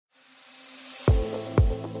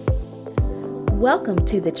Welcome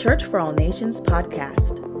to the Church for All Nations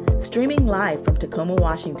podcast, streaming live from Tacoma,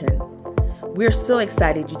 Washington. We're so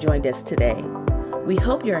excited you joined us today. We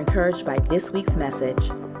hope you're encouraged by this week's message.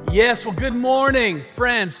 Yes, well, good morning,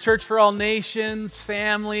 friends, Church for All Nations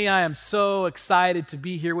family. I am so excited to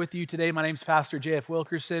be here with you today. My name is Pastor J.F.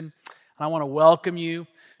 Wilkerson, and I want to welcome you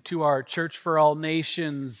to our Church for All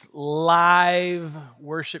Nations live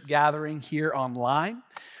worship gathering here online,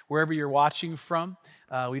 wherever you're watching from.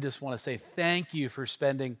 We just want to say thank you for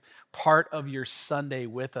spending part of your Sunday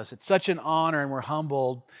with us. It's such an honor, and we're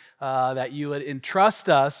humbled that you would entrust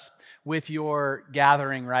us with your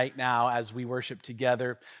gathering right now as we worship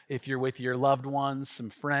together. If you're with your loved ones, some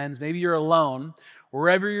friends, maybe you're alone,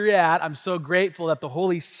 wherever you're at, I'm so grateful that the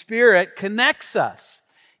Holy Spirit connects us,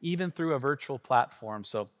 even through a virtual platform.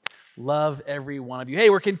 So love every one of you. Hey,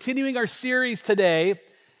 we're continuing our series today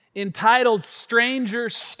entitled Stranger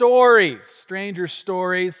Stories. Stranger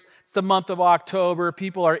Stories. It's the month of October.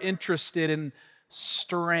 People are interested in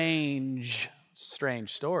strange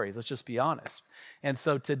stories. Let's just be honest. And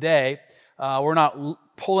so today, we're not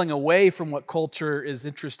pulling away from what culture is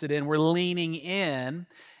interested in. We're leaning in,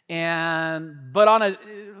 but on a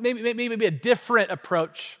maybe a different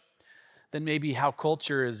approach than maybe how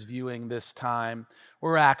culture is viewing this time.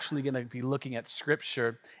 We're actually going to be looking at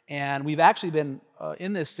Scripture, and we've actually been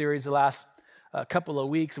in this series the last couple of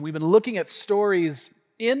weeks, and we've been looking at stories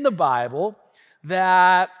in the Bible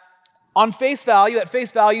that at face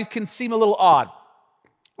value can seem a little odd,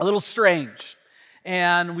 a little strange.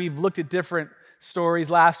 And we've looked at different stories.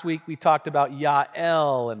 Last week we talked about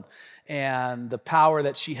Yael and the power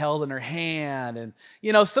that she held in her hand. And,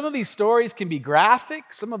 you know, some of these stories can be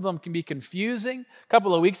graphic. Some of them can be confusing. A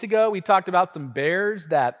couple of weeks ago, we talked about some bears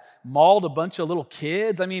that mauled a bunch of little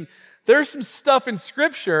kids. I mean, there's some stuff in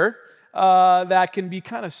Scripture that can be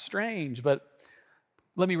kind of strange. But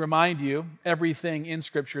let me remind you, everything in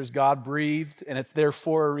Scripture is God-breathed, and it's there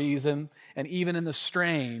for a reason. And even in the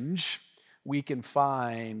strange, we can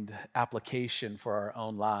find application for our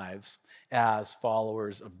own lives as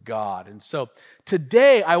followers of God. And so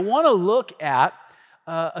today I want to look at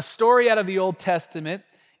a story out of the Old Testament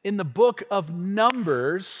in the book of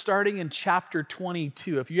Numbers, starting in chapter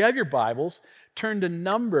 22. If you have your Bibles, turn to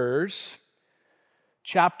Numbers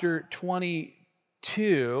chapter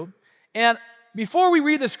 22. And before we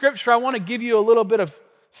read the Scripture, I want to give you a little bit of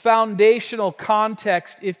foundational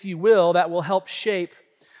context, if you will, that will help shape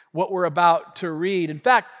what we're about to read. In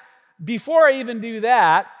fact, before I even do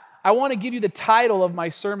that, I want to give you the title of my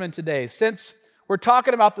sermon today. Since we're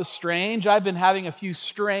talking about the strange, I've been having a few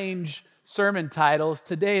strange sermon titles.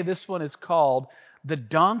 Today, this one is called The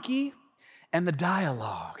Donkey and the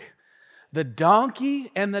Dialogue. The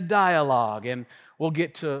Donkey and the Dialogue. And we'll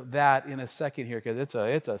get to that in a second here because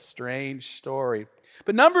it's a strange story.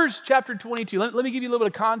 But Numbers chapter 22, let me give you a little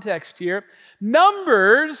bit of context here.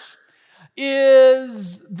 Numbers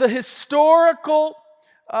is the historical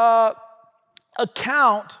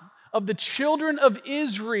account of the children of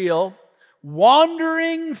Israel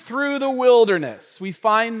wandering through the wilderness. We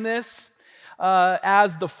find this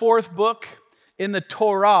as the fourth book in the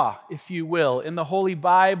Torah, if you will, in the Holy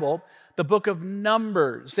Bible, the book of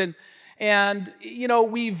Numbers. And you know,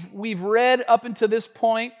 we've read up until this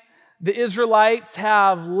point, the Israelites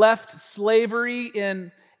have left slavery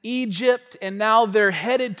in Egypt, and now they're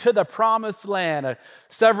headed to the promised land.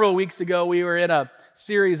 Several weeks ago, we were in a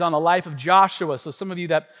series on the life of Joshua, so some of you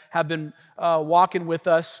that have been walking with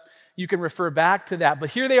us, you can refer back to that. But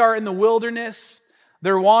here they are in the wilderness.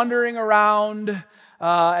 They're wandering around.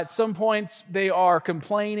 At some points, they are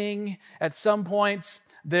complaining. At some points,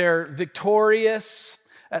 they're victorious.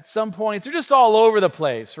 At some points, they're just all over the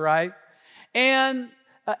place, right? And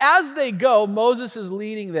as they go, Moses is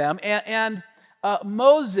leading them, and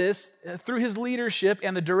Moses, through his leadership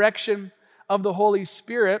and the direction of the Holy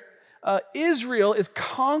Spirit, Israel is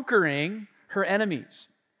conquering her enemies.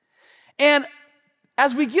 And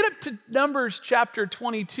as we get up to Numbers chapter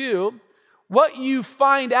 22, what you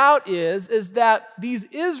find out is that these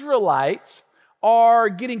Israelites are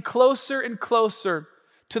getting closer and closer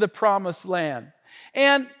to the promised land.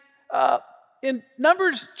 And in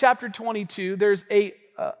Numbers chapter 22, there's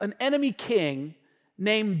an enemy king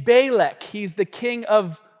named Balak. He's the king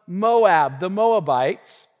of Moab, the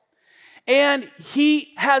Moabites. And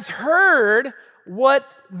he has heard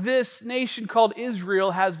what this nation called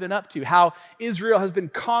Israel has been up to, how Israel has been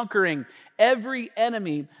conquering every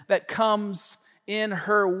enemy that comes in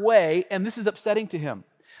her way, and this is upsetting to him.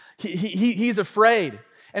 He's afraid.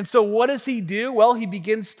 And so what does he do? Well, he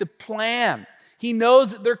begins to plan. He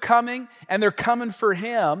knows that they're coming, and they're coming for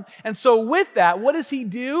him. And so with that, what does he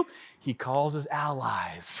do? He calls his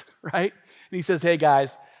allies, right? And he says, hey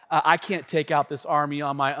guys, I can't take out this army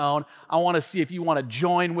on my own. I want to see if you want to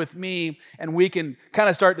join with me, and we can kind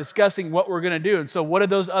of start discussing what we're going to do. And so what did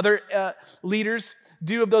those other leaders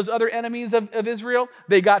do of those other enemies of Israel?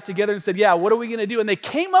 They got together and said, yeah, what are we going to do? And they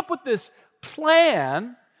came up with this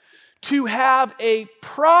plan to have a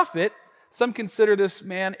prophet, some consider this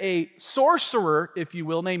man a sorcerer, if you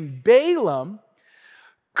will, named Balaam,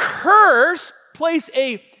 place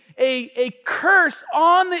a curse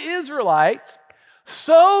on the Israelites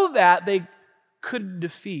so that they couldn't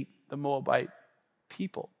defeat the Moabite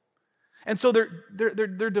people. And so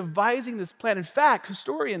they're devising this plan. In fact,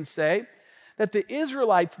 historians say that the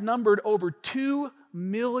Israelites numbered over 2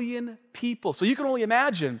 million people. So you can only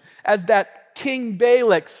imagine as that King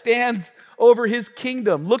Balak stands over his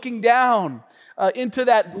kingdom, looking down into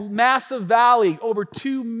that massive valley, over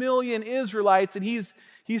 2 million Israelites, and he's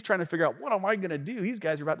trying to figure out, what am I going to do? These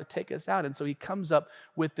guys are about to take us out. And so he comes up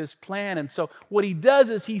with this plan. And so what he does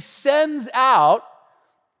is he sends out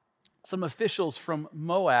some officials from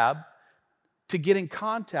Moab to get in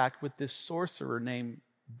contact with this sorcerer named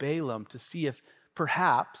Balaam to see if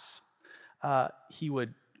perhaps he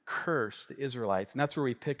would curse the Israelites. And that's where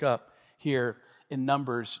we pick up here in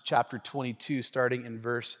Numbers chapter 22, starting in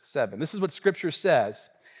verse 7. This is what Scripture says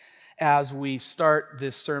as we start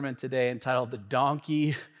this sermon today entitled The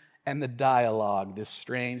Donkey and the Dialogue, this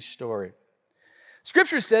strange story.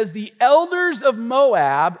 Scripture says, the elders of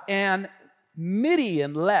Moab and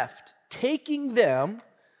Midian left, taking them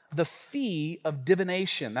the fee of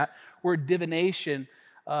divination. That word divination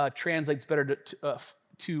translates better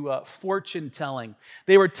to fortune telling.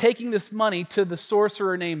 They were taking this money to the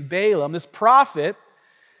sorcerer named Balaam, this prophet,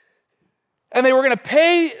 and they were going to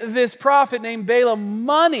pay this prophet named Balaam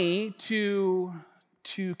money to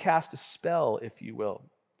cast a spell, if you will.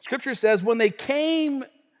 Scripture says when they came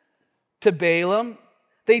to Balaam,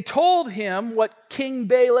 they told him what King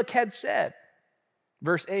Balak had said.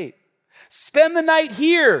 Verse 8, spend the night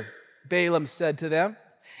here, Balaam said to them,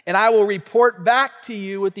 and I will report back to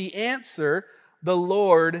you with the answer the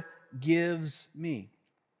Lord gives me.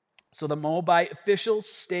 So the Moabite officials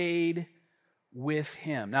stayed with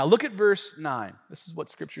him. Now look at verse 9. This is what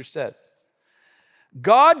Scripture says.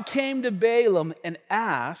 God came to Balaam and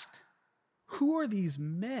asked, who are these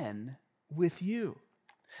men with you?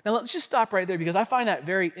 Now let's just stop right there because I find that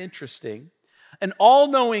very interesting. An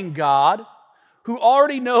all-knowing God who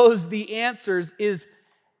already knows the answers is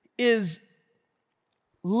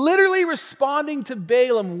literally responding to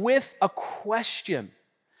Balaam with a question.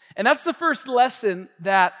 And that's the first lesson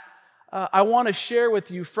that I want to share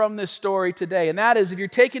with you from this story today. And that is, if you're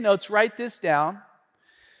taking notes, write this down.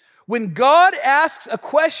 When God asks a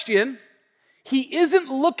question, he isn't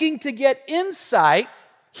looking to get insight,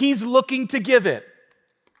 he's looking to give it.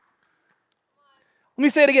 Let me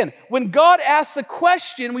say it again. When God asks a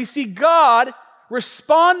question, we see God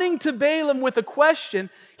responding to Balaam with a question.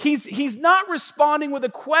 He's not responding with a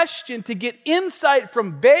question to get insight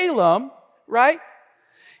from Balaam, right?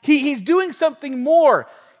 He's doing something more.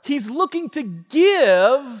 He's looking to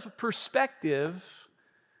give perspective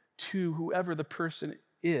to whoever the person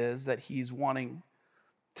is that he's wanting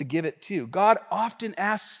to give it to. God often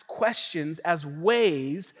asks questions as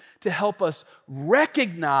ways to help us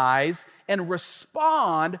recognize and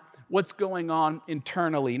respond what's going on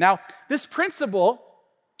internally. Now, this principle,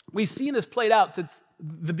 we've seen this played out since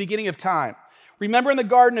the beginning of time. Remember in the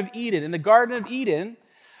Garden of Eden. In the Garden of Eden,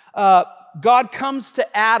 God comes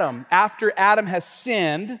to Adam after Adam has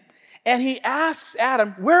sinned, and he asks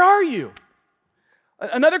Adam, where are you?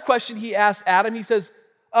 Another question he asks Adam, he says,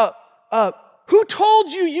 who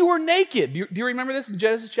told you were naked? Do you remember this in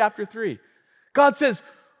Genesis chapter 3? God says,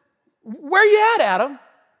 where are you at, Adam?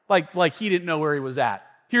 Like he didn't know where he was at.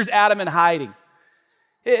 Here's Adam in hiding.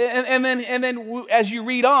 And then as you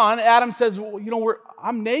read on, Adam says, well,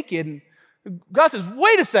 I'm naked. And God says,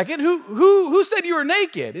 wait a second, who said you were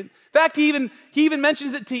naked? In fact, he even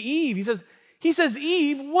mentions it to Eve. He says,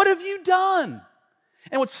 Eve, what have you done?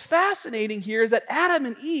 And what's fascinating here is that Adam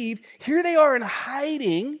and Eve, here they are in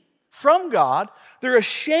hiding from God. They're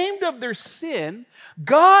ashamed of their sin.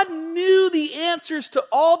 God knew the answers to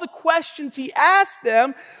all the questions he asked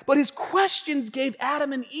them, but his questions gave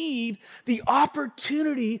Adam and Eve the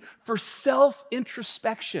opportunity for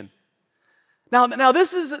self-introspection. Now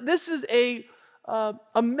this is a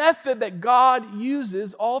method that God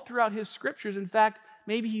uses all throughout his scriptures. In fact,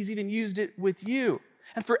 maybe he's even used it with you.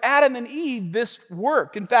 And for Adam and Eve, this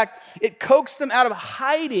worked. In fact, it coaxed them out of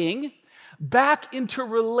hiding back into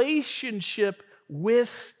relationship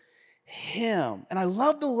with him. And I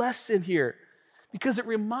love the lesson here because it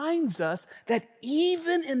reminds us that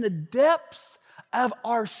even in the depths of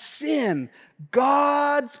our sin,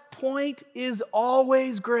 God's point is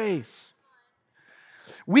always grace.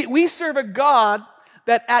 We serve a God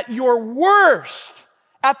that at your worst,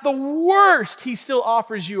 at the worst, he still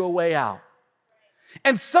offers you a way out.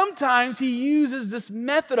 And sometimes he uses this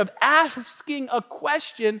method of asking a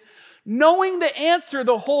question, knowing the answer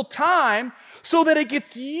the whole time, so that it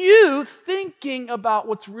gets you thinking about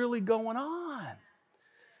what's really going on.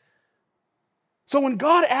 So when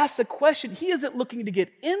God asks a question, he isn't looking to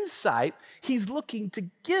get insight, he's looking to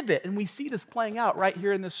give it. And we see this playing out right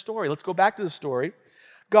here in this story. Let's go back to the story.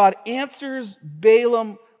 God answers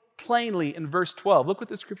Balaam plainly in verse 12. Look what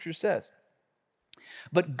the scripture says.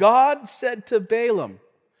 But God said to Balaam,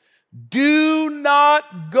 do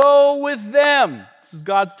not go with them. This is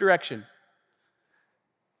God's direction.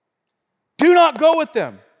 Do not go with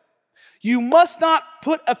them. You must not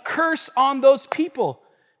put a curse on those people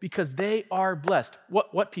because they are blessed.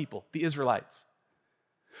 What people? The Israelites.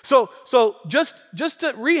 So just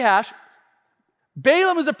to rehash,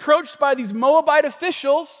 Balaam is approached by these Moabite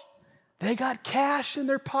officials. They got cash in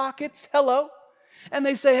their pockets. Hello. And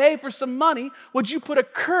they say, hey, for some money, would you put a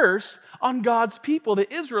curse on God's people,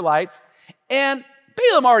 the Israelites? And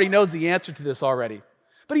Balaam already knows the answer to this already.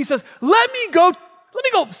 But he says, let me go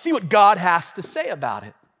see what God has to say about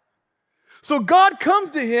it. So God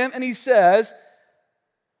comes to him and he says,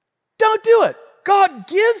 don't do it. God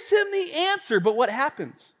gives him the answer, but what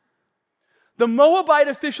happens? The Moabite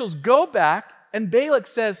officials go back and Balak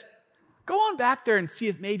says, go on back there and see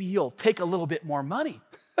if maybe he'll take a little bit more money.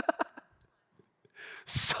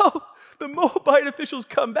 So the Moabite officials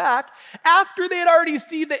come back after they had already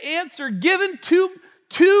seen the answer given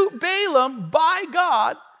to Balaam by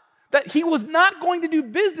God that he was not going to do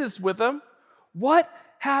business with them. What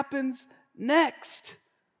happens next?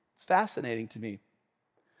 It's fascinating to me.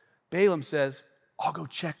 Balaam says, I'll go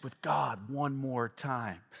check with God one more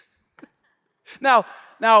time. Now,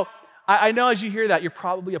 I know as you hear that, you're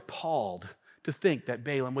probably appalled to think that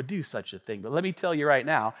Balaam would do such a thing. But let me tell you right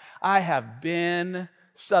now, I have been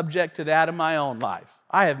subject to that in my own life.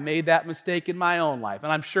 I have made that mistake in my own life.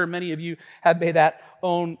 And I'm sure many of you have made that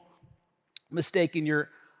own mistake in your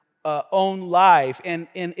own life. And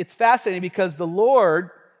it's fascinating because the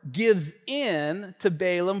Lord gives in to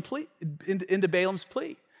Balaam's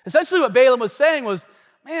plea. Essentially what Balaam was saying was,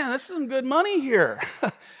 man, this is some good money here.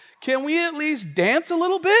 Can we at least dance a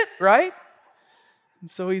little bit, right?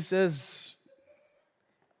 And so he says,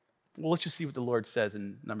 well, let's just see what the Lord says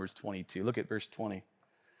in Numbers 22. Look at verse 20.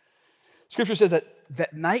 Scripture says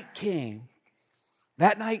that night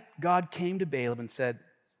God came to Balaam and said,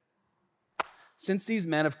 since these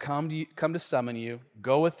men have come to summon you,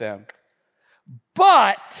 go with them,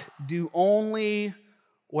 but do only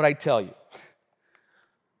what I tell you.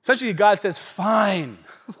 Essentially, God says, fine,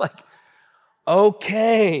 like,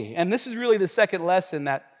 okay. And this is really the second lesson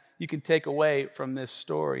that you can take away from this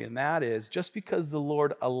story, and that is, just because the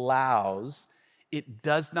Lord allows, it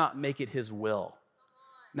does not make it his will.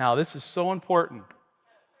 Now, this is so important.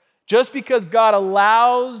 Just because God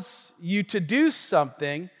allows you to do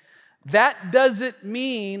something, that doesn't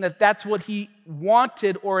mean that that's what he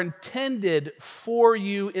wanted or intended for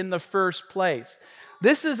you in the first place.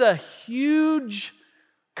 This is a huge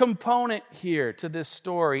component here to this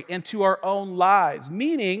story and to our own lives.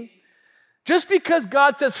 Meaning, just because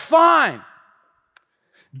God says, fine,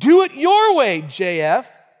 do it your way, JF,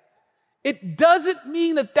 it doesn't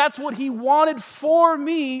mean that that's what he wanted for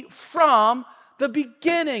me from the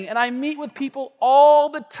beginning. And I meet with people all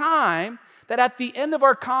the time that at the end of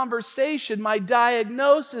our conversation, my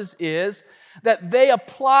diagnosis is that they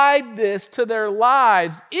applied this to their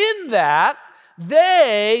lives in that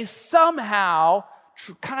they somehow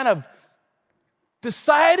kind of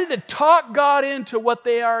decided to talk God into what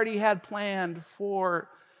they already had planned for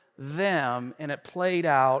them, and it played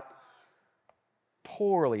out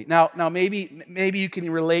poorly. Now maybe you can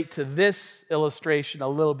relate to this illustration a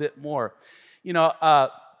little bit more. You know, a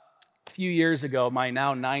few years ago, my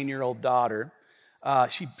now 9-year-old daughter,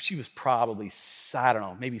 she was probably, I don't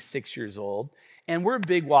know, maybe 6 years old, and we're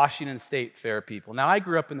big Washington State Fair people. Now, I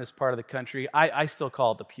grew up in this part of the country. I still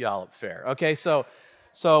call it the Puyallup Fair. Okay, so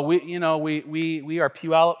we are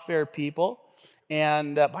Puyallup Fair people,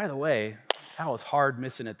 and by the way, that was hard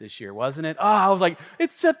missing it this year, wasn't it? Oh, I was like,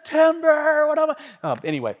 it's September. What am I?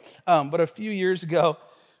 Anyway, but a few years ago,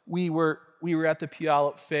 we were at the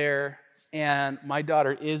Puyallup Fair, and my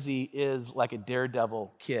daughter Izzy is like a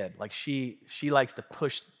daredevil kid. Like she likes to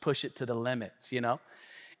push it to the limits, you know.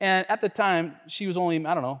 And at the time, she was only,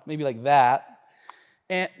 I don't know, maybe like that.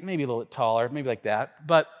 and maybe a little bit taller, maybe like that.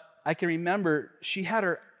 But I can remember she had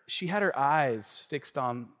her eyes fixed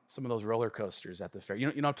on some of those roller coasters at the fair. You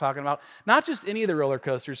know what I'm talking about? Not just any of the roller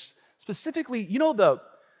coasters, specifically,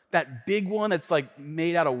 that big one that's like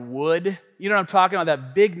made out of wood. You know what I'm talking about?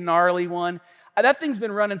 That big gnarly one. That thing's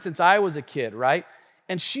been running since I was a kid, right?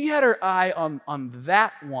 And she had her eye on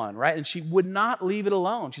that one, right? And she would not leave it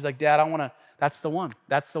alone. She's like, Dad, that's the one.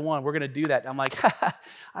 That's the one. We're going to do that. I'm like,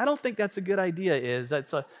 I don't think that's a good idea,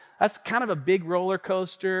 That's kind of a big roller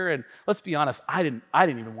coaster. And let's be honest, I didn't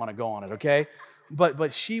even want to go on it, okay?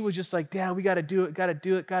 But she was just like, Dad, we got to do it.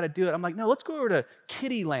 I'm like, no, let's go over to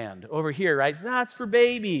Kiddie Land over here, right? That's for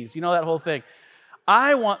babies, that whole thing.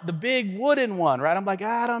 I want the big wooden one, right? I'm like,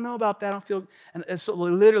 I don't know about that. I don't feel, and so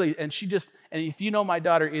literally, and if you know my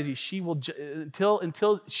daughter Izzy, she will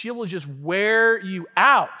until she will just wear you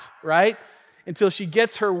out, right? Until she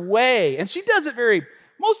gets her way, and she does it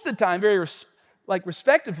most of the time, very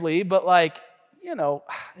respectively, but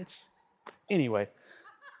it's anyway.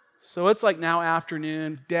 So it's like now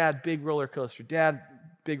afternoon, Dad, big roller coaster, Dad,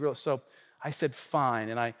 big roller. So I said, fine.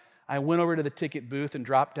 And I went over to the ticket booth and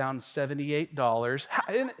dropped down $78.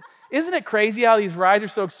 Isn't it crazy how these rides are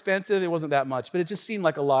so expensive? It wasn't that much, but it just seemed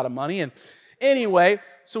like a lot of money. And anyway,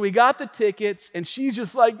 so we got the tickets and she's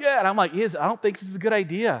just like, yeah. And I'm like, I don't think this is a good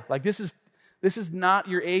idea. Like this is not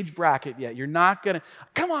your age bracket yet. You're not going to,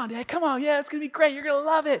 come on, Dad, come on. Yeah, it's going to be great. You're going to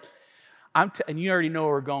love it. And you already know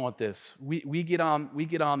where we're going with this. We get on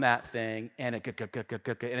that thing, and it's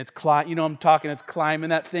it's climbing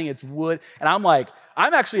that thing. It's wood, and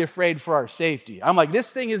I'm actually afraid for our safety. I'm like,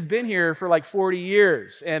 this thing has been here for like 40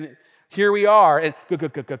 years, and here we are, and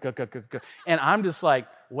I'm just like,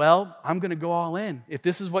 well, I'm going to go all in if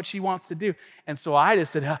this is what she wants to do. And so I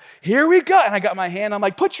just said, here we go, and I got my hand. I'm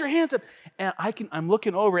like, put your hands up, and I'm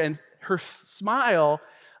looking over, and her smile,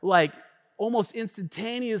 almost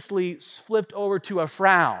instantaneously flipped over to a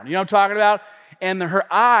frown. You know what I'm talking about? And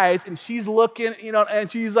her eyes, and she's looking, and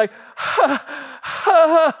she's like, and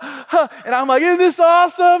I'm like, isn't this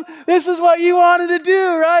awesome? This is what you wanted to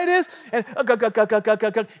do, right?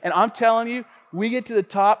 And I'm telling you, we get to the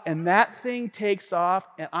top, and that thing takes off,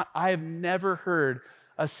 and I have never heard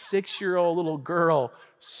a 6-year-old little girl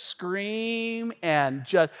scream and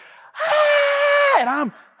just, and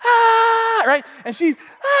I'm, right? And she's,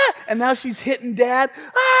 and now she's hitting Dad,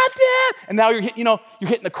 Dad. And now you're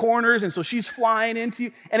hitting the corners, and so she's flying into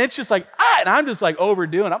you, and it's just like, and I'm just like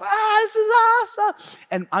overdoing. This is awesome.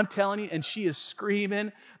 And I'm telling you, and she is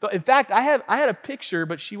screaming. In fact, I had a picture,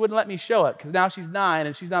 but she wouldn't let me show it because now she's 9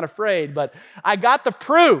 and she's not afraid. But I got the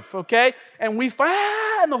proof, okay? And we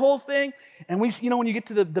and the whole thing, and we, when you get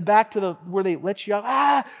to the back to where they let you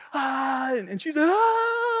out, and she's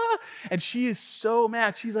and she is so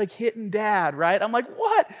mad. She's like hitting Dad, right? I'm like,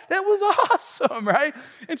 what? That was awesome, right?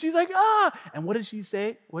 And she's like, And what did she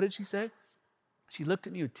say? She looked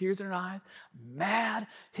at me with tears in her eyes, mad,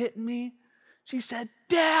 hitting me. She said,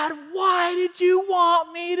 Dad, why did you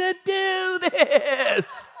want me to do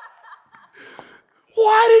this?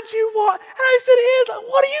 Why did you want? And I said,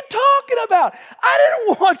 what are you talking about? I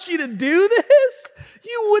didn't want you to do this.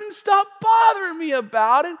 You wouldn't stop bothering me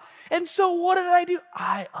about it. And so what did I do?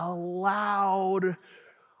 I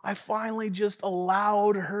finally just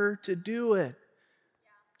allowed her to do it.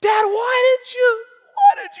 Dad, why did you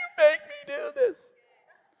make me do this?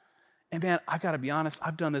 And man, I got to be honest,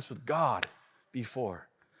 I've done this with God before.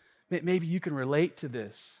 Maybe you can relate to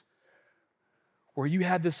this, where you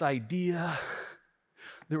had this idea,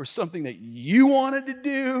 there was something that you wanted to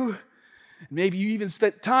do. Maybe you even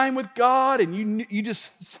spent time with God, and you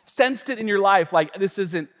just sensed it in your life, like this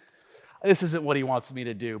isn't what He wants me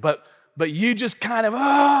to do. But you just kind of,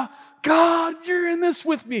 God, you're in this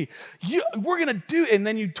with me. We're going to do, and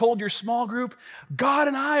then you told your small group, God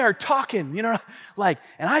and I are talking, and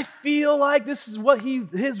I feel like this is what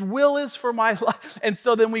His will is for my life. And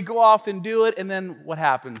so then we go off and do it, and then what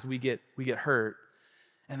happens? We get hurt.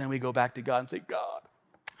 And then we go back to God and say, God,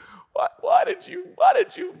 why did you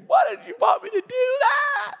want me to do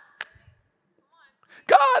that?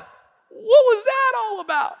 God, what was that all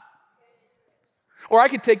about? Or I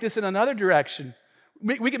could take this in another direction.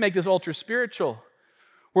 We can make this ultra spiritual,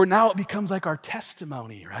 where now it becomes like our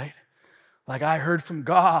testimony, right? Like, I heard from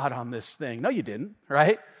God on this thing. No, you didn't,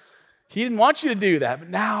 right? He didn't want you to do that, but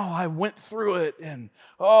now I went through it, and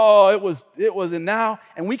it was, and now,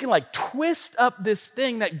 and we can twist up this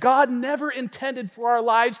thing that God never intended for our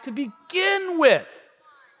lives to begin with.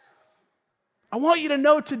 I want you to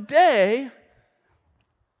know today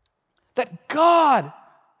that God,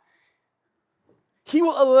 He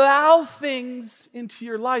will allow things into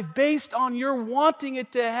your life based on your wanting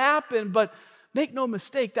it to happen, but make no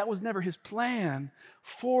mistake, that was never his plan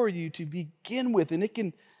for you to begin with. And it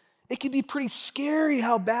can be pretty scary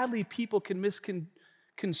how badly people can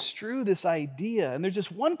misconstrue this idea. And there's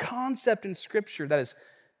just one concept in Scripture that is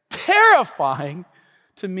terrifying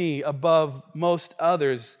to me above most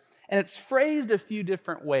others. And it's phrased a few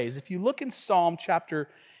different ways. If you look in Psalm chapter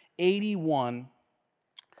 81,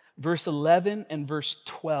 verse 11 and verse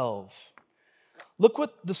 12, look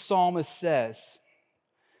what the psalmist says.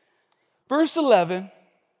 Verse 11,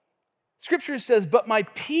 Scripture says, "But my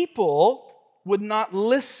people would not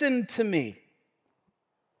listen to me,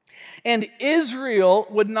 and Israel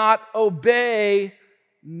would not obey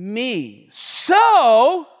me.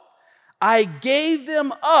 So I gave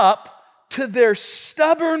them up to their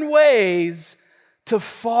stubborn ways to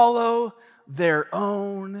follow their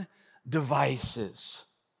own devices."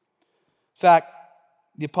 In fact,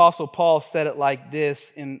 the Apostle Paul said it like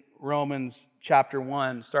this in Romans chapter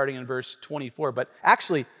 1, starting in verse 24. But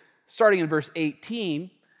actually, starting in verse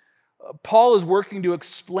 18, Paul is working to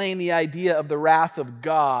explain the idea of the wrath of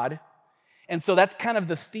God. And so that's kind of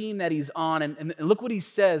the theme that he's on. And look what he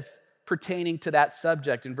says pertaining to that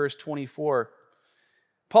subject in verse 24.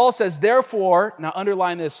 Paul says, "Therefore," now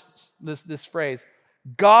underline this phrase,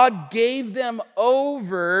 "God gave them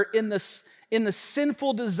over in the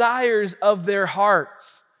sinful desires of their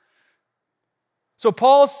hearts." So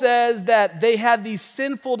Paul says that they had these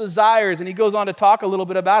sinful desires, and he goes on to talk a little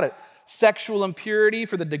bit about it. Sexual impurity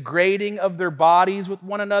for the degrading of their bodies with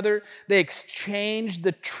one another. They exchanged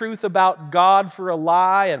the truth about God for a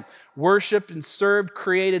lie and worshiped and served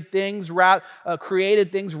created things rather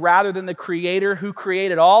than the Creator who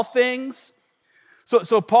created all things.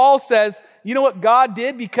 So Paul says, you know what God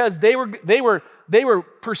did? Because they were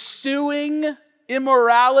pursuing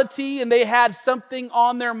immorality and they had something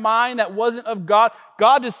on their mind that wasn't of God.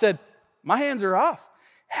 God just said, "My hands are off.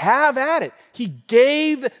 Have at it."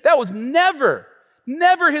 That was never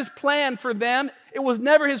his plan for them. It was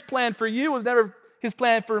never his plan for you. It was never his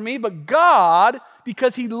plan for me. But God,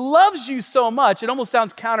 because he loves you so much, it almost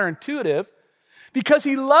sounds counterintuitive, because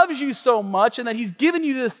he loves you so much and that he's given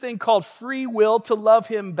you this thing called free will to love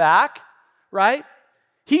him back, right?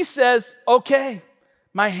 He says, okay,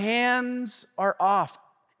 my hands are off.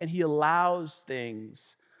 And he allows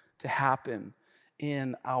things to happen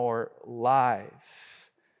in our life.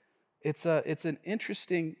 It's an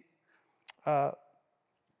interesting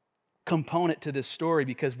component to this story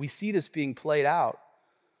because we see this being played out.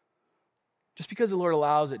 Just because the Lord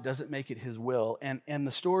allows it doesn't make it his will. And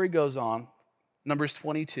the story goes on. Numbers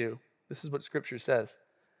 22. This is what Scripture says.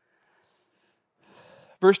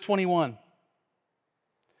 Verse 21.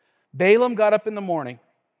 Balaam got up in the morning.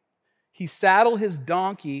 He saddled his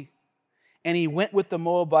donkey and he went with the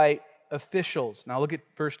Moabite officials. Now look at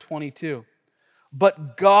verse 22.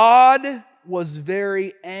 But God was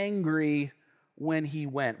very angry when he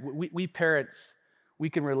went. We parents, we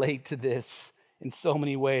can relate to this in so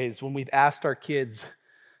many ways. When we've asked our kids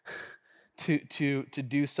to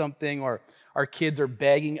do something, or our kids are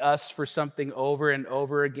begging us for something over and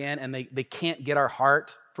over again, and they can't get our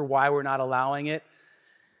heart for why we're not allowing it.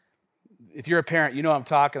 If you're a parent, you know what I'm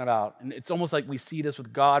talking about. And it's almost like we see this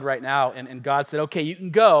with God right now. And God said, okay, you can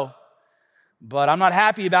go, but I'm not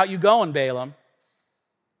happy about you going, Balaam.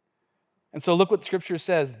 And so look what Scripture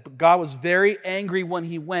says. God was very angry when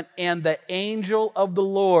he went, and the angel of the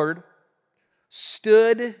Lord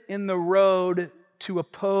stood in the road to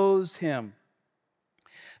oppose him.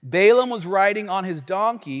 Balaam was riding on his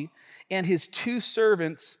donkey, and his two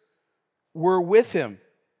servants were with him.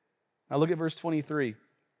 Now look at verse 23.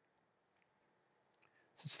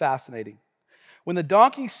 This is fascinating. When the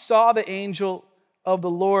donkey saw the angel of the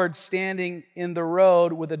Lord standing in the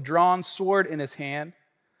road with a drawn sword in his hand,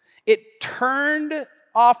 it turned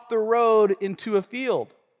off the road into a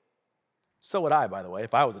field. So would I, by the way,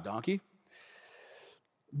 if I was a donkey.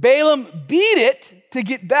 Balaam beat it to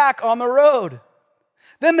get back on the road.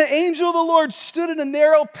 Then the angel of the Lord stood in a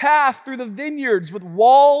narrow path through the vineyards with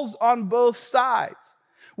walls on both sides.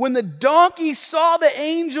 When the donkey saw the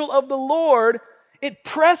angel of the Lord, it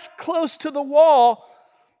pressed close to the wall,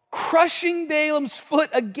 crushing Balaam's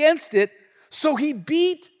foot against it, so he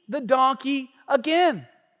beat the donkey again.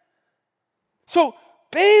 So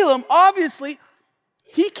Balaam, obviously,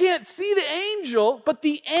 he can't see the angel, but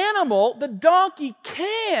the animal, the donkey,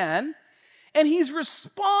 can, and he's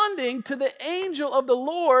responding to the angel of the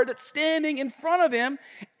Lord that's standing in front of him,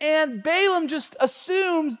 and Balaam just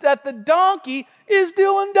assumes that the donkey is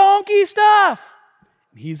doing donkey stuff.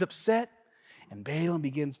 He's upset, and Balaam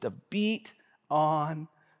begins to beat on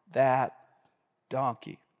that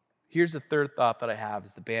donkey. Here's the third thought that I have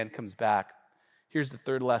as the band comes back. here's the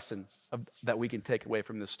third lesson that we can take away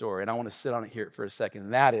from this story, and I want to sit on it here for a second,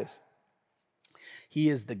 and that is, he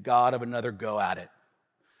is the God of another go at it.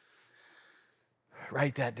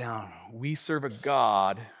 Write that down. We serve a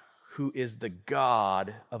God who is the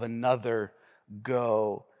God of another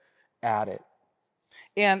go at it.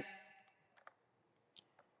 And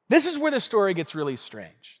this is where the story gets really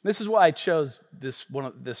strange. This is why I chose this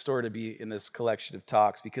story to be in this collection of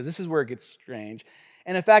talks, because this is where it gets strange.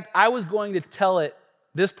 And in fact, I was going to tell it,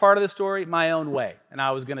 this part of the story, my own way. And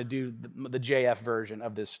I was going to do the JF version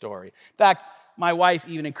of this story. In fact, my wife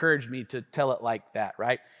even encouraged me to tell it like that,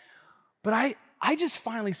 right? But I just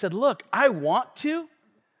finally said, look, I want to,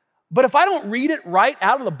 but if I don't read it right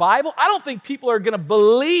out of the Bible, I don't think people are going to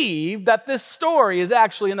believe that this story is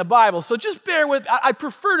actually in the Bible. So just bear with, I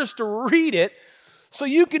prefer just to read it so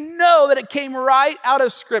you can know that it came right out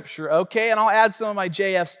of Scripture, okay? And I'll add some of my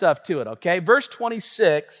JF stuff to it, okay? Verse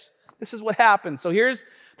 26, this is what happens. So here's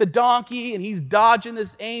the donkey, and he's dodging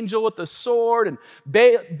this angel with the sword, and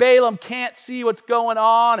Balaam can't see what's going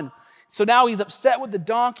on, and so now he's upset with the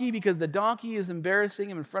donkey because the donkey is embarrassing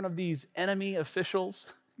him in front of these enemy officials,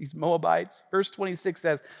 these Moabites. Verse 26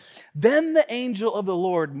 says, then the angel of the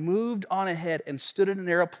Lord moved on ahead and stood in a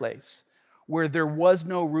narrow place where there was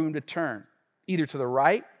no room to turn, either to the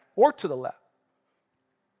right or to the left.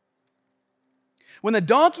 When the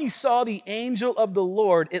donkey saw the angel of the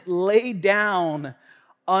Lord, it lay down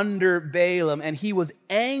under Balaam, and he was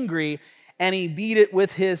angry, and he beat it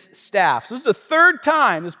with his staff. So this is the third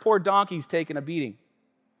time this poor donkey's taken a beating.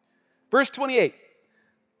 Verse 28,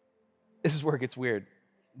 this is where it gets weird.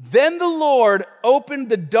 Then the Lord opened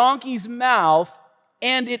the donkey's mouth,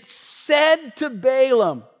 and it said to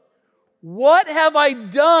Balaam, what have I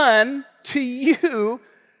done to you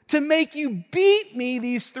to make you beat me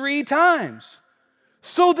these 3 times?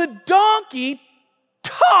 So the donkey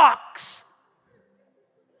talks.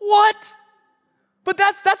 What? But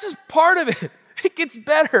that's just part of it. It gets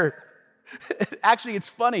better. Actually, it's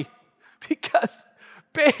funny because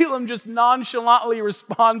Balaam just nonchalantly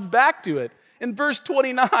responds back to it. In verse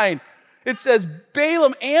 29, it says,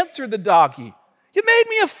 Balaam answered the donkey, you made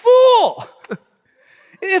me a fool.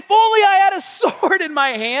 If only I had a sword in my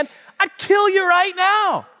hand, I'd kill you right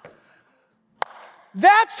now.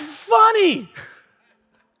 That's funny.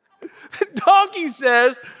 The donkey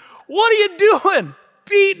says, what are you doing?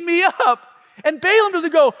 Beat me up. And Balaam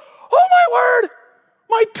doesn't go, oh my word,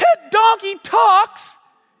 my pet donkey talks.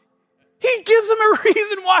 He gives him a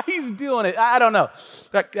reason why he's doing it. I don't know.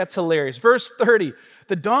 That's hilarious. Verse 30,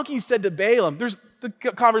 the donkey said to Balaam, the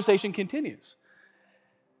conversation continues.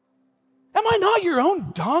 Am I not your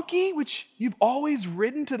own donkey, which you've always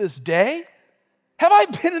ridden to this day? Have I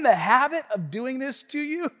been in the habit of doing this to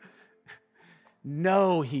you?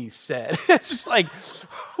 No, he said. It's just like, he's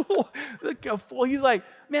like,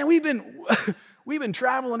 man, we've been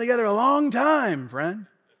traveling together a long time, friend.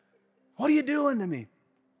 What are you doing to me?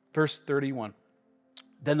 Verse 31,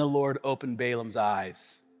 then the Lord opened Balaam's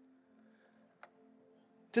eyes.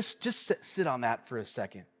 Just sit on that for a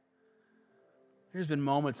second. There's been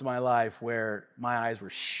moments in my life where my eyes were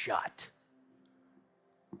shut.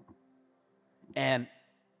 And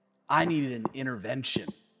I needed an intervention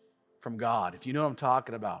from God, if you know what I'm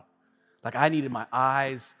talking about. Like I needed my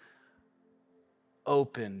eyes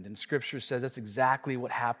opened. And Scripture says that's exactly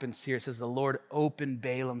what happens here. It says the Lord opened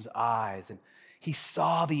Balaam's eyes, and he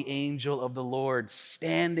saw the angel of the Lord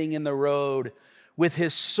standing in the road with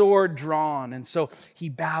his sword drawn. And so he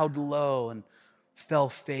bowed low and fell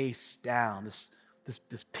face down. This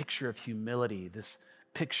picture of humility, this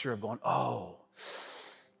picture of going, oh,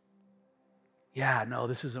 yeah, no,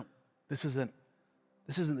 this isn't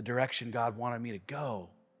the direction God wanted me to go.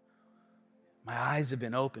 My eyes have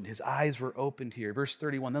been opened. His eyes were opened here. Verse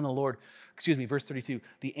 31, verse 32,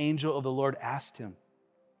 the angel of the Lord asked him,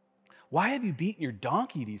 why have you beaten your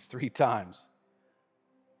donkey these 3 times?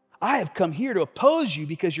 I have come here to oppose you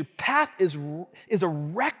because your path is a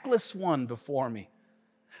reckless one before me.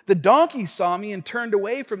 The donkey saw me and turned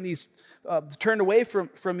away from me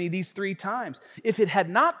these 3 times. If it had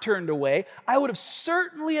not turned away, I would have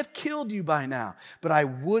certainly have killed you by now, but I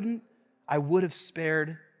would have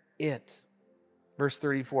spared it. Verse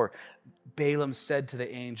 34, Balaam said to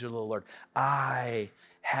the angel of the Lord, I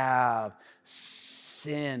have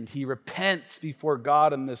sinned. He repents before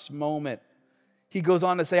God in this moment. He goes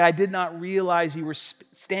on to say, I did not realize you were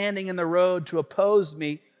standing in the road to oppose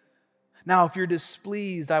me. Now, if you're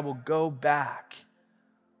displeased, I will go back.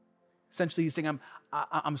 Essentially, he's saying,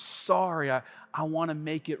 I'm sorry. I want to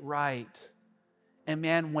make it right. And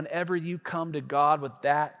man, whenever you come to God with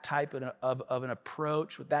that type of an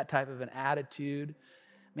approach, with that type of an attitude,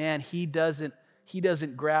 man, he doesn't he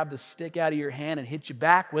doesn't grab the stick out of your hand and hit you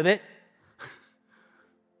back with it.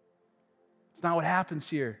 It's not what happens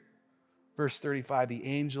here. Verse 35, the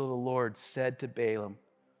angel of the Lord said to Balaam,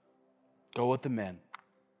 go with the men,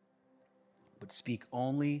 but speak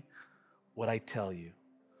only what I tell you.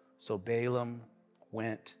 So Balaam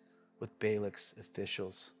went with Balak's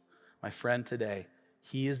officials. My friend, today,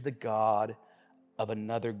 he is the God of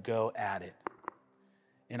another go at it.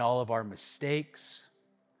 In all of our mistakes,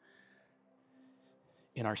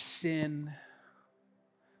 in our sin,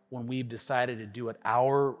 when we've decided to do it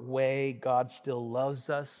our way, God still loves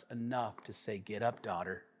us enough to say, get up,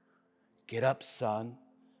 daughter. Get up, son.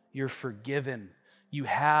 You're forgiven. You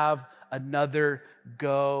have another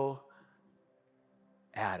go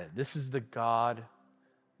at it. This is the God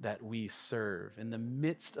that we serve. In the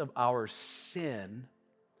midst of our sin,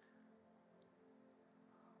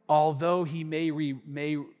 although he may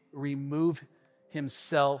remove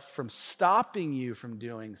himself from stopping you from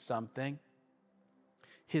doing something,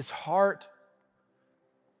 his heart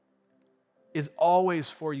is always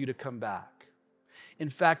for you to come back. In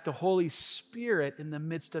fact, the Holy Spirit in the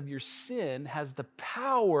midst of your sin has the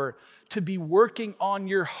power to be working on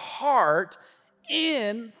your heart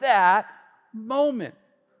in that moment.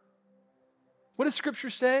 What does Scripture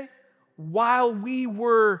say? While we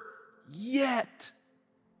were yet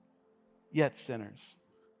sinners,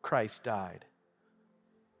 Christ died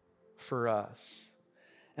for us.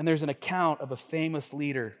 And there's an account of a famous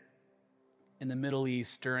leader in the Middle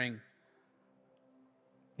East during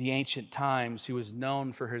the ancient times who was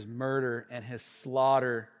known for his murder and his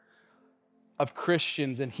slaughter of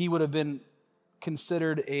Christians, and he would have been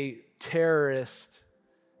considered a terrorist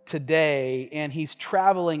today, and he's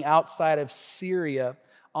traveling outside of Syria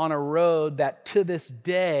on a road that to this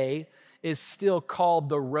day is still called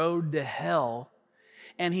the road to hell,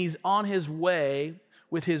 and he's on his way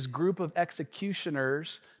with his group of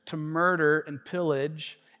executioners to murder and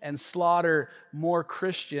pillage and slaughter more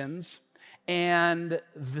Christians. And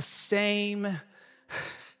the same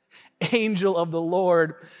angel of the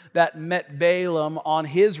Lord that met Balaam on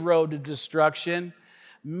his road to destruction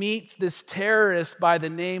meets this terrorist by the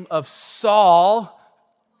name of Saul.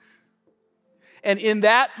 And in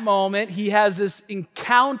that moment, he has this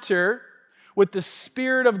encounter with the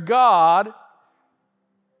Spirit of God.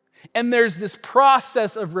 And there's this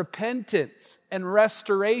process of repentance and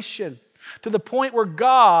restoration to the point where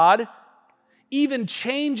God even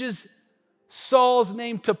changes Saul's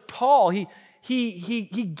name to Paul.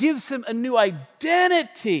 He gives him a new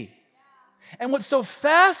identity. And what's so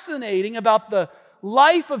fascinating about the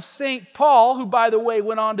life of St. Paul, who, by the way,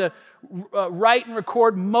 went on to write and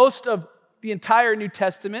record most of the entire New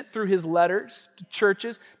Testament through his letters to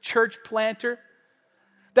churches, church planter,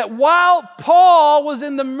 that while Paul was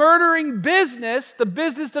in the murdering business, the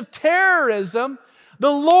business of terrorism,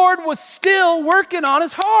 the Lord was still working on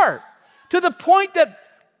his heart, to the point that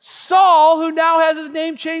Saul, who now has his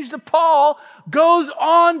name changed to Paul, goes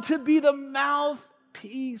on to be the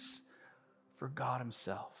mouthpiece for God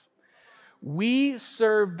himself. We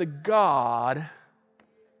serve the God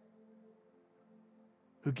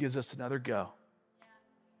who gives us another go.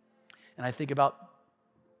 And I think about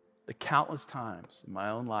the countless times in my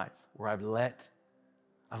own life where I've let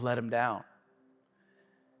him down.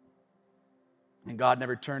 And God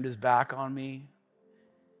never turned his back on me.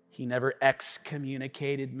 He never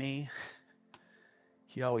excommunicated me.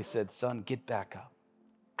 He always said, son, get back up.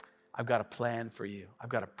 I've got a plan for you. I've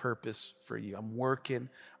got a purpose for you. I'm working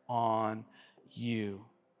on you.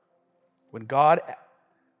 When God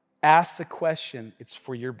asks a question, it's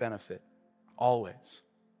for your benefit, always.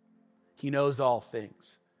 He knows all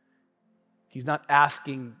things. He's not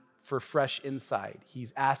asking for fresh insight.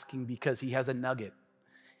 He's asking because he has a nugget.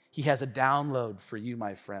 He has a download for you,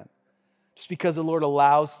 my friend. Just because the Lord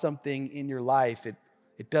allows something in your life,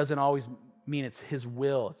 it doesn't always mean it's his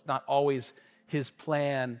will. It's not always his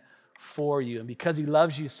plan for you. And because he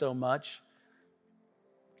loves you so much,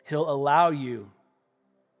 he'll allow you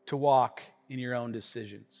to walk in your own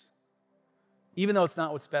decisions, even though it's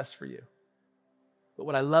not what's best for you. But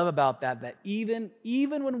what I love about that even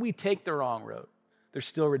when we take the wrong road, there's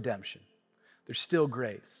still redemption. There's still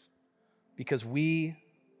grace, because we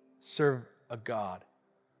serve a God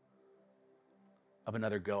of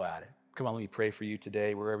another go at it. Come on, let me pray for you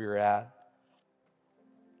today, wherever you're at.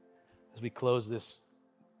 As we close this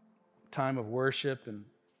time of worship and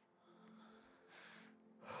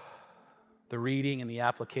the reading and the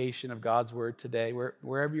application of God's word today,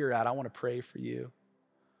 wherever you're at, I want to pray for you.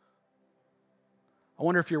 I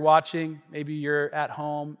wonder if you're watching, maybe you're at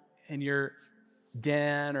home in your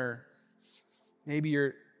den, or maybe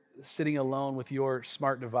you're sitting alone with your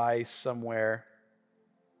smart device somewhere.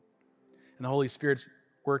 and the Holy Spirit's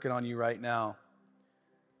working on you right now.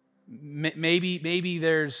 Maybe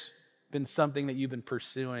there's been something that you've been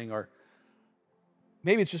pursuing, or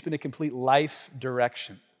maybe it's just been a complete life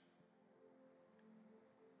direction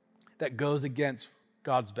that goes against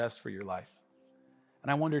God's best for your life. And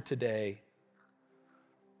I wonder today,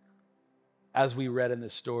 as we read in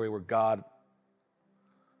this story where God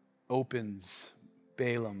opens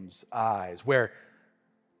Balaam's eyes, where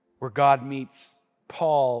God meets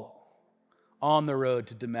Paul on the road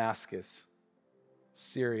to Damascus,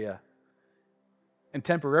 Syria. And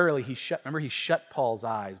temporarily he shut Paul's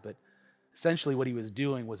eyes, but essentially what he was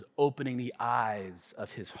doing was opening the eyes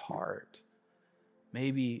of his heart.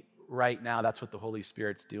 Maybe right now that's what the Holy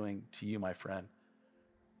Spirit's doing to you, my friend.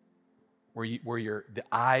 The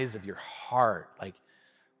eyes of your heart, like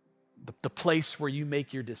the place where you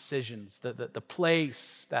make your decisions, the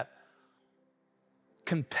place that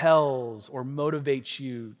compels or motivates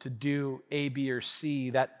you to do A, B, or C,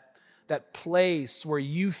 that place where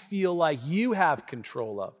you feel like you have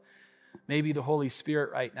control of. Maybe the Holy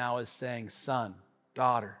Spirit right now is saying, son,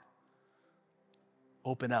 daughter,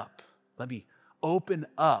 open up. Let me open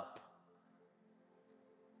up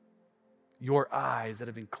your eyes that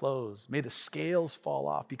have been closed. May the scales fall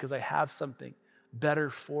off because I have something better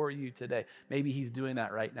for you today. Maybe he's doing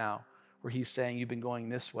that right now, where he's saying, you've been going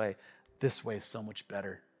this way. This way is so much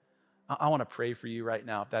better. I want to pray for you right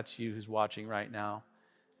now, if that's you who's watching right now.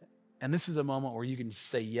 And this is a moment where you can just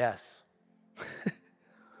say yes.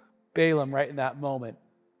 Balaam, right in that moment,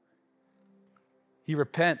 he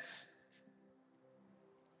repents.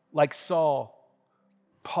 Like Saul,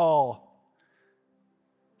 Paul,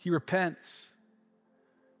 he repents.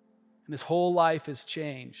 And his whole life is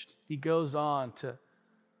changed. He goes on to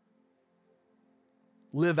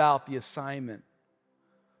live out the assignment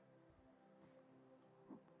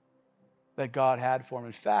that God had for him.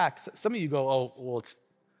 In fact, some of you go, oh, well, it's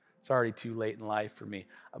already too late in life for me.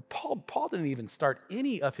 Paul didn't even start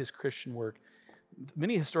any of his Christian work.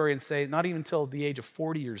 Many historians say not even until the age of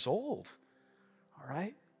 40 years old. All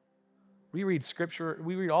right? We read Scripture,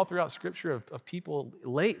 we read all throughout Scripture of people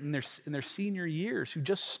late in their senior years who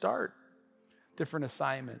just start different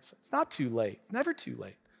assignments. It's not too late. It's never too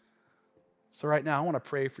late. So right now, I want to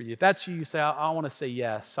pray for you. If that's you, you say, I want to say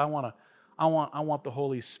yes. I want the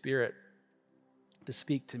Holy Spirit to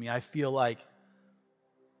speak to me. I feel like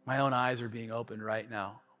my own eyes are being opened right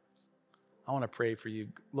now. I want to pray for you.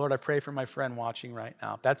 Lord, I pray for my friend watching right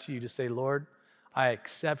now. If that's you, just say, Lord, I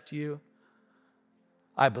accept you.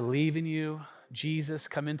 I believe in you. Jesus,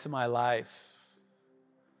 come into my life.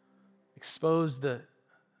 Expose the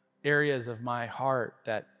areas of my heart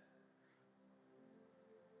that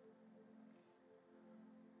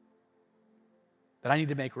I need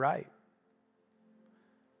to make right,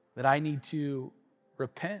 that I need to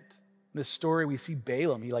repent. In this story, we see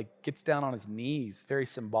Balaam. He gets down on his knees, very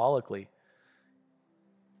symbolically.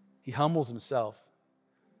 He humbles himself.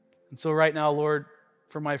 And so right now, Lord,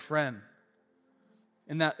 for my friend,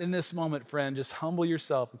 in this moment, friend, just humble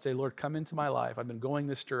yourself and say, Lord, come into my life. I've been going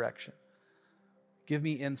this direction. Give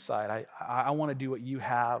me insight. I want to do what you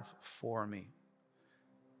have for me.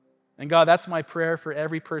 And God, that's my prayer for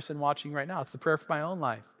every person watching right now. It's the prayer for my own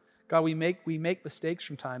life. God, we make mistakes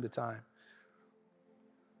from time to time.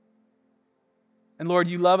 And Lord,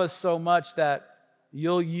 you love us so much that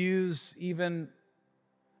you'll use even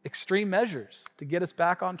extreme measures to get us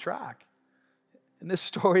back on track. In this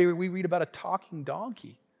story, we read about a talking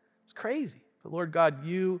donkey. It's crazy. But Lord God,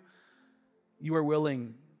 you are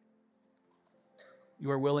willing.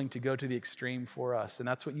 You are willing to go to the extreme for us. And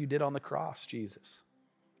that's what you did on the cross, Jesus.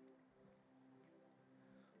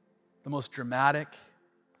 The most dramatic,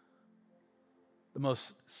 the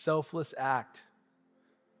most selfless act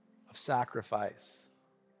of sacrifice,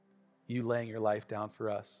 you laying your life down for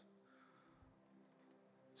us.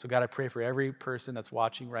 So God, I pray for every person that's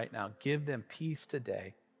watching right now. Give them peace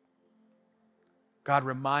today. God,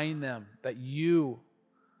 remind them that you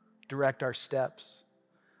direct our steps,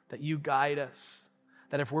 that you guide us,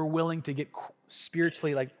 that if we're willing to get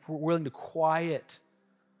spiritually, if we're willing to quiet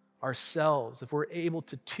ourselves, if we're able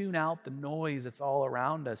to tune out the noise that's all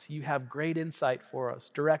around us, you have great insight for us,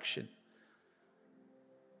 direction.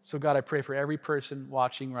 So God, I pray for every person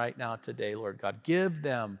watching right now today, Lord God. Give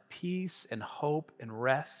them peace and hope and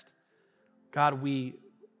rest. God, we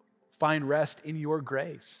find rest in your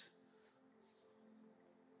grace.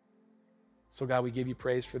 So God, we give you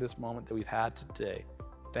praise for this moment that we've had today.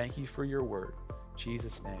 Thank you for your word. In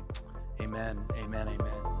Jesus' name, amen, amen,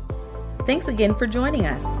 amen. Thanks again for joining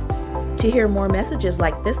us. To hear more messages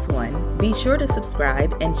like this one, be sure to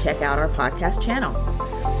subscribe and check out our podcast channel.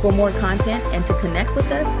 For more content and to connect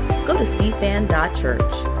with us, go to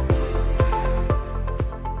cfan.church.